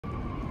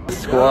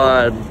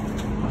Squad.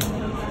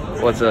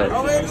 What's up?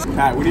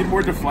 Pat, we need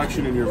more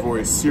deflection in your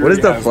voice. What is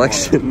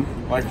deflection?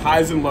 Like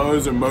highs and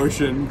lows,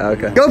 emotion.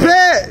 Okay. Go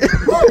Pitt!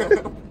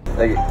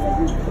 Thank you.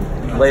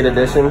 Late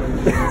edition.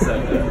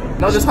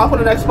 No, just hop on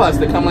the next bus.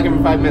 They come like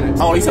every 5 minutes.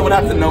 Oh, he said what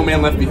happened to No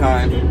Man Left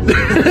Behind.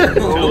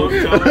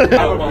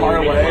 Far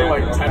away,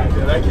 like 10.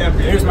 That can't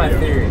be. Here's my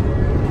theory.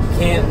 You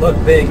can't look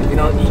big if you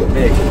don't eat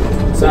big.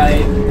 So I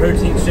ate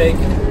protein shake,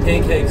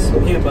 pancakes,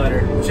 peanut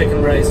butter,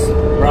 chicken rice,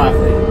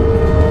 broccoli,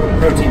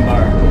 protein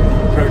bar,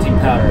 protein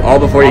powder. All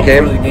before you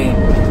came? Before the game.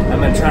 I'm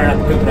gonna try not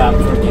to poop it out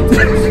before the game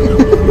starts.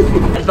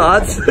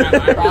 Thoughts?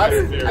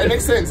 It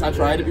makes sense. I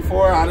tried it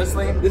before,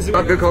 honestly. This is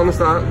a good call in the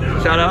stop.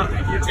 Shout out.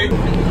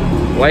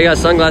 Why you got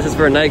sunglasses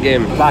for a night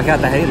game? Block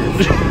out the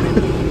haters.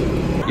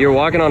 You're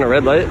walking on a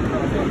red light?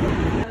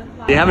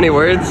 Do you have any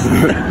words?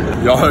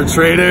 Y'all are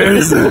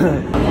traitors.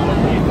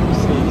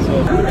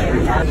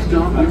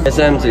 It's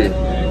empty.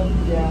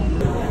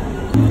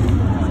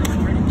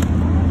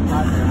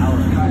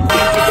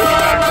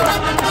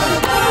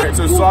 Alright,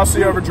 so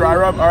saucy over dry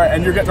rub. Alright,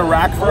 and you're getting a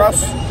rack for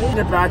us?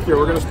 Get back here,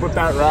 we're gonna split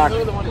that rack.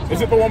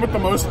 Is it the one with the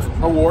most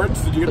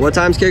awards? Did you get What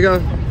time's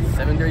Kiko?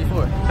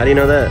 7:34. How do you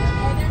know that?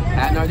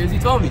 Pat Narduzzi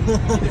told me. Who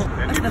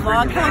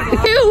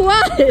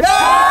was?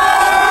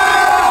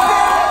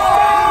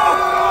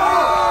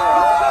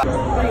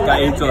 Got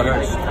 8 till it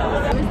hurts.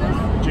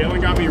 Jalen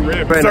got me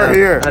ripped. Right Start now.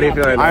 here. How do you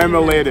feel right now? I am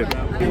elated.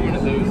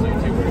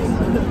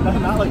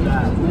 Not like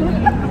that.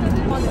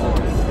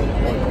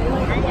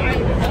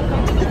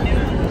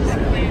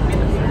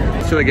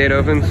 So the gate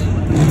opens?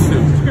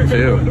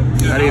 2.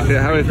 How do you feel?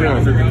 How are you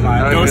feeling?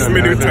 Toast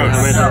me to toast.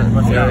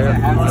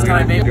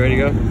 You ready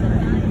to go?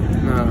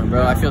 No,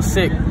 bro, I feel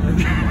sick.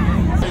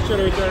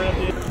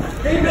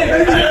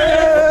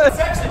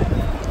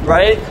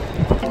 Right?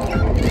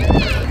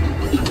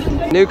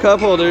 New cup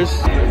holders.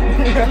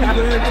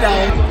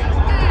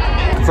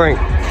 Frank.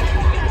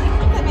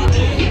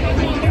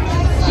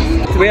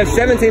 So we have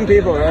 17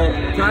 people, right?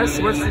 Can I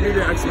switch to be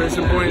the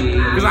exclamation point?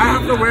 Because I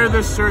have to wear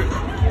this shirt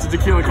to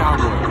Tequila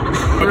Cowboy.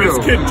 Look,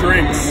 this kid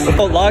drinks.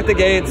 Oh, lock the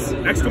gates. 2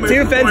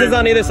 fences point.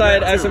 on either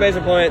side,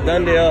 exclamation point,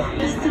 done deal.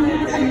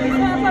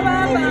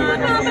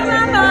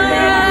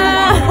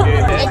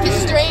 Like the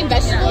strained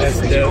vegetables. What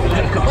is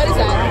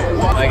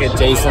that? Like a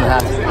Jason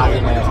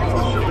Happy Man.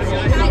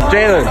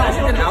 Jalen.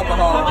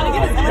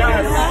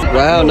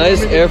 Wow,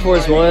 nice Air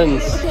Force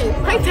Ones.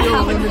 Right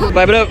down.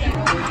 Pipe it up. I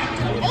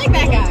like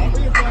that guy.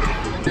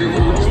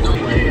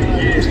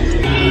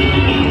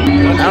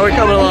 How we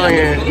coming along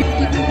here?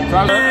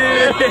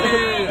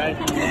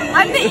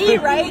 I'm the E,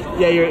 right?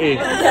 Yeah, you're E.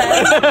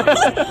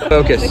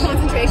 Focus. The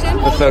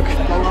concentration? Let's focus.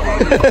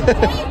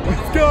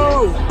 Let's go!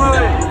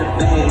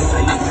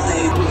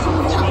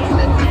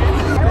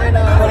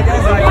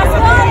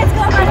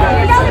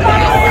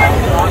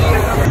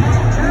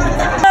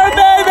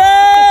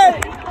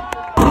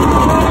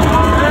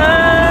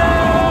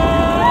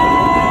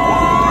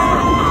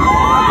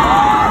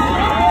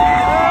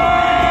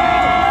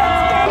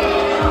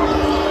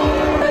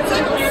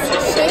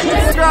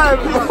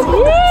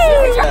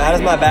 How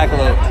does my back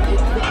look?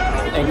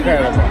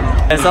 Incredible.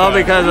 It's all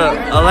because of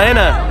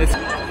Elena.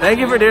 Thank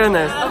you for doing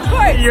this. Of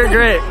course. You're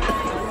great.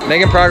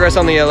 Making progress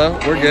on the yellow.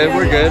 We're good.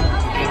 We're good.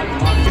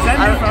 Is that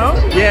your phone?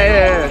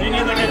 Yeah. Do you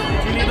need like a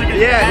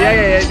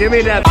Yeah. Give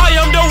me that. I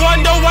am the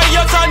one, the way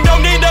your son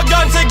don't need a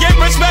gun to get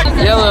respect.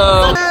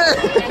 Yellow.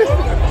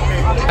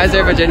 Why is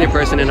there a Virginia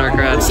person in our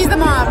crowd? She's the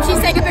mom. She's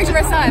taking a picture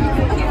of her son.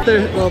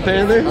 Little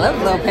Panther. I love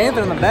Little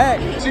Panther in the back.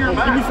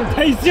 Give me some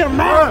Taste Your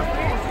Mag.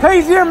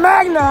 Taste Your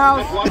Magna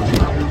House.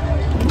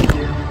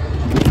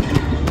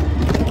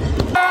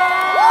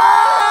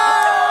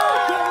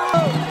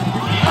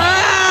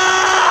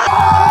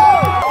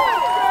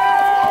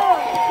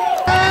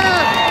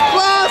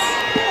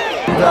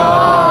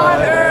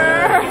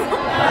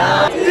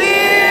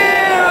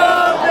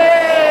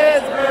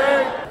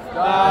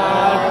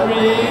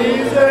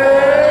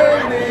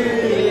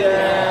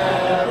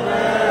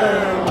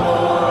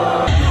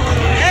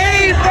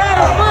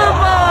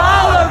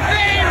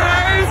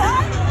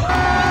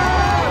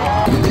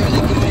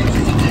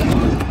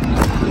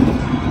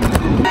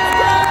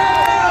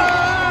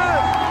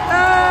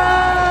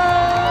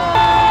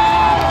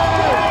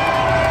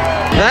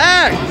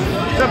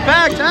 It's a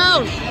packed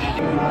house.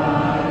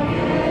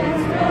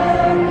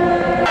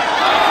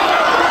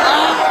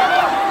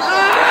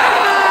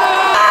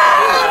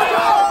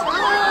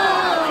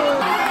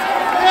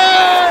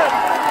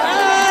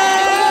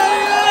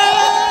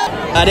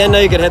 I didn't know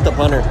you could hit the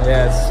punter.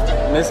 Yeah,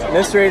 it's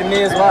mystery to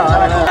me as well.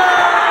 I don't know.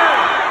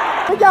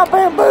 We got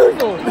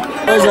bamboozled.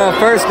 It was a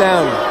first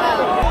down.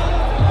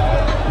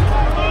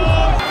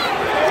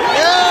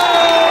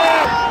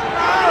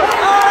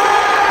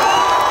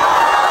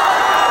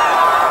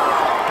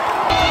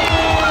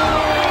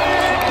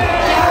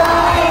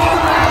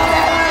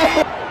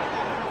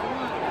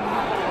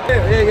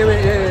 Yeah, give me,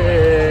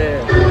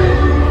 yeah.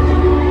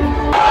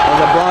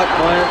 There's a block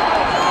point.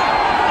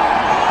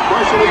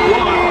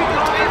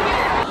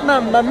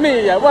 Mamma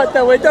mia, what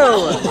are we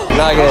doing?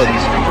 Not good.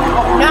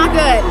 Not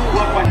good.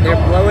 Here,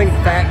 what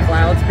swirling fat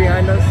clouds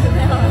behind us?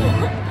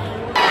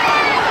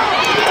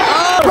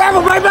 Oh, grab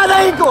him right by the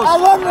ankles! I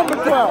love number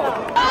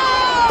 12.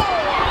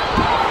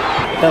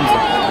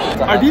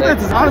 Our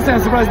defense is honestly,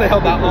 I'm surprised they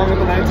held that long at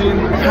the 19.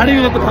 How do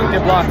you let the punt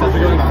get blocked after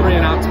going 3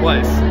 and out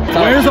twice?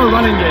 Where's our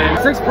running game?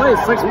 6 plays,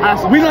 6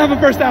 passes. We don't have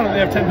a first down and they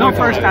have 10 No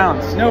first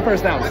downs. No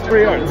first downs.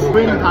 3 yards.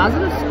 Bring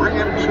positives?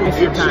 It's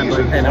your time,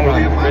 buddy. Hey, no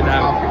problem. Good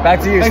time. Back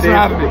to you, Thanks Steve. for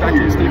having me. Back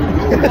to you,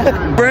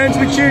 Steve. Branch,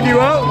 we cheered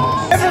you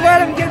up. Never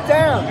let him get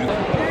down.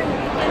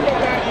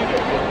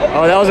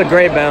 Oh, that was a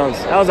great bounce.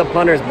 That was a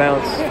punter's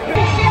bounce.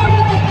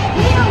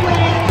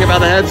 Give out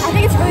the heads. I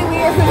think it's really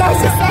weird for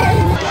us to say.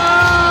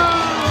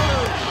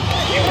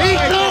 He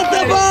caught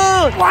the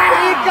ball!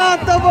 He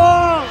caught the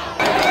ball!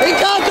 He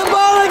caught the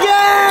ball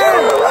again!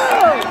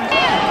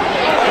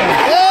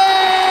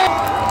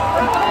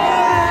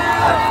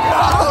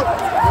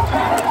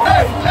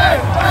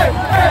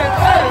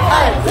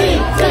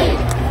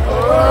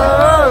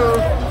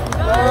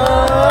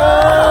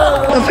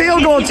 The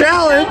field goal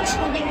challenge!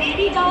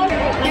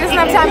 He doesn't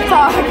have time to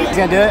talk. He's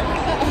gonna do it?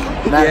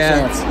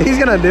 Yeah, he's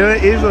gonna do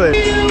it easily.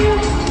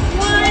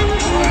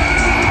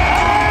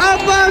 A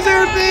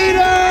buzzer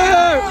beater!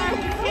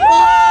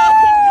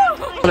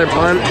 Another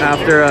punt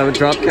after a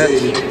drop catch.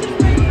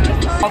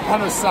 Our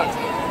punters sucked.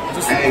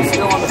 Just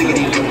still on the field.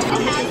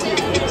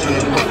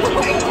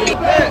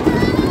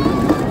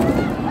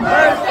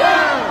 First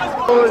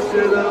down! Push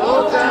to the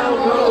old town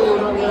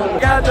road.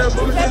 Got the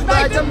boosters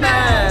like a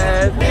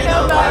man. Ain't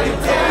nobody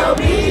tell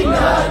me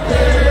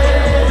nothing.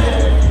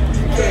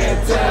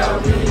 Can't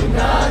tell me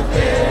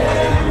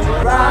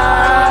nothing.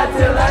 Ride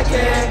till I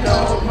can't no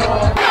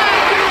more.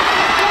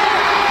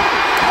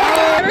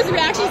 There was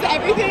reactions to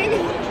everything.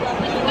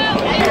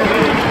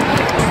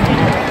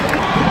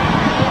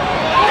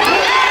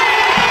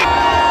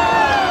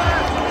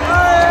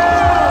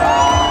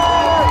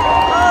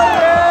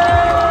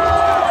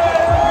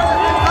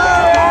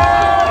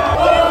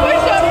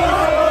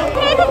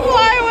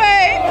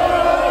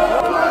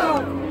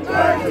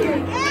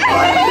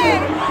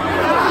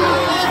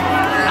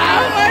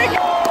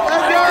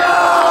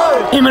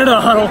 Came into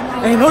the huddle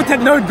and he looked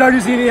at no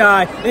jersey in the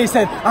eye and he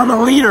said, "I'm a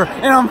leader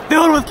and I'm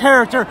filled with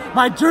character.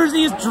 My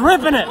jersey is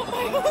dripping it."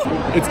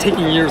 It's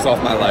taking years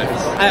off my life.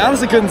 I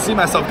honestly couldn't see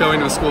myself going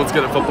to a school that's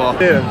good at football.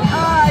 Yeah.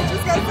 I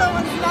just got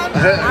someone's number.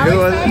 Who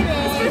was it?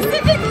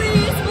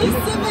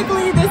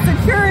 Specifically the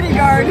security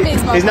guard.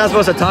 He's not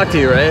supposed to talk to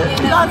you, right?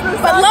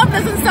 But love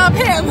doesn't stop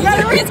him. We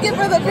gotta risk it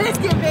for the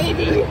biscuit,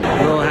 baby. A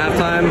little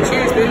halftime.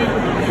 Cheers, baby.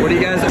 What do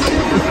you guys?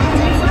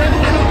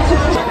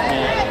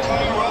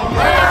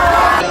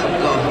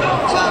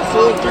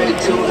 4, 3, 2,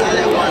 1.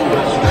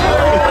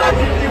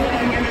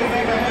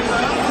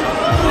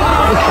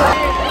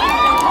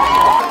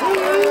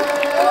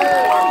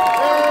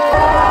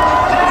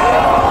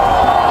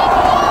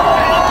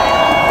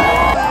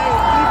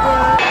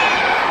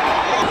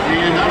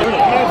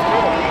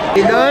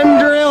 He done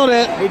drilled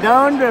it. He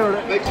done drilled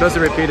it. Supposed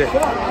to repeat it.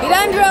 He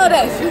done drilled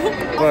it.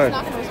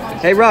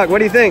 Hey, Rock, what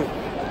do you think?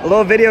 A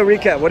little video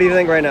recap. What do you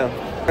think right now?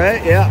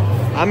 Right? Yeah.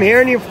 I'm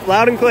hearing you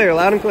loud and clear,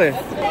 loud and clear.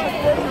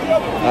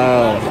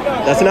 Oh,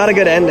 that's not a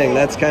good ending.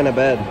 That's kind of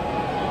bad.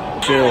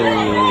 Chill.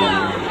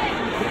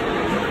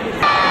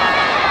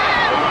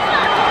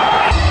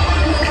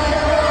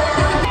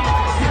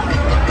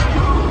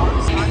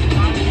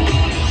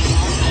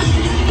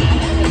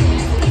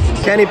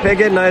 Kenny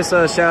Pickett, nice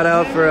shout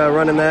out for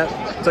running that.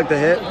 Took the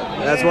hit.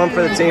 That's one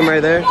for the team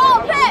right there.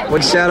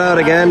 Would shout out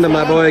again to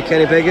my boy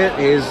Kenny Pickett.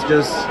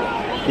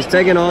 He's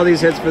taking all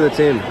these hits for the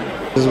team.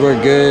 This is where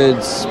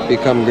goods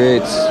become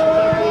greats.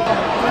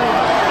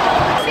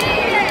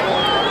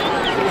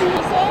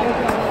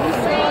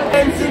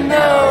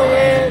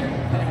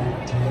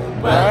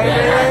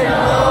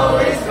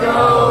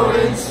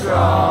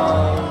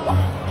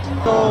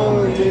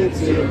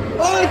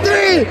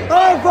 R3,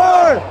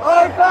 R4,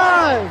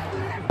 R5.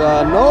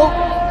 Nope.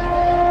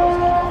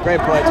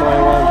 Great play,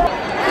 21.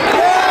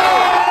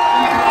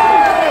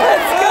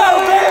 Let's go,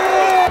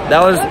 baby!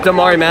 That was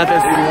Damari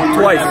Mathis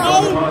twice.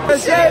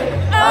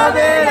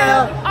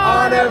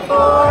 On her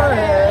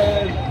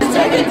forehead.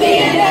 Check the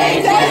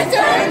DNA test,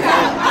 turns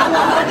out I'm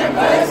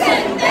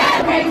 100% dead.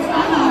 Breaks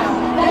my heart.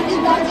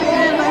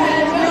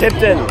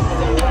 Tipped in.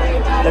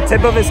 The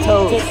tip of his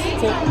toes.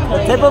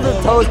 The tip of his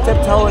toes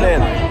tiptoeing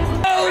in.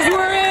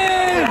 We're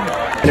in!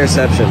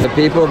 Interception. The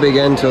people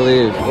begin to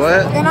leave.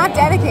 What? They're not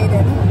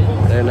dedicated.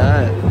 They're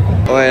not.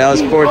 Oh wait, that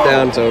was 4th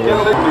down, it's over.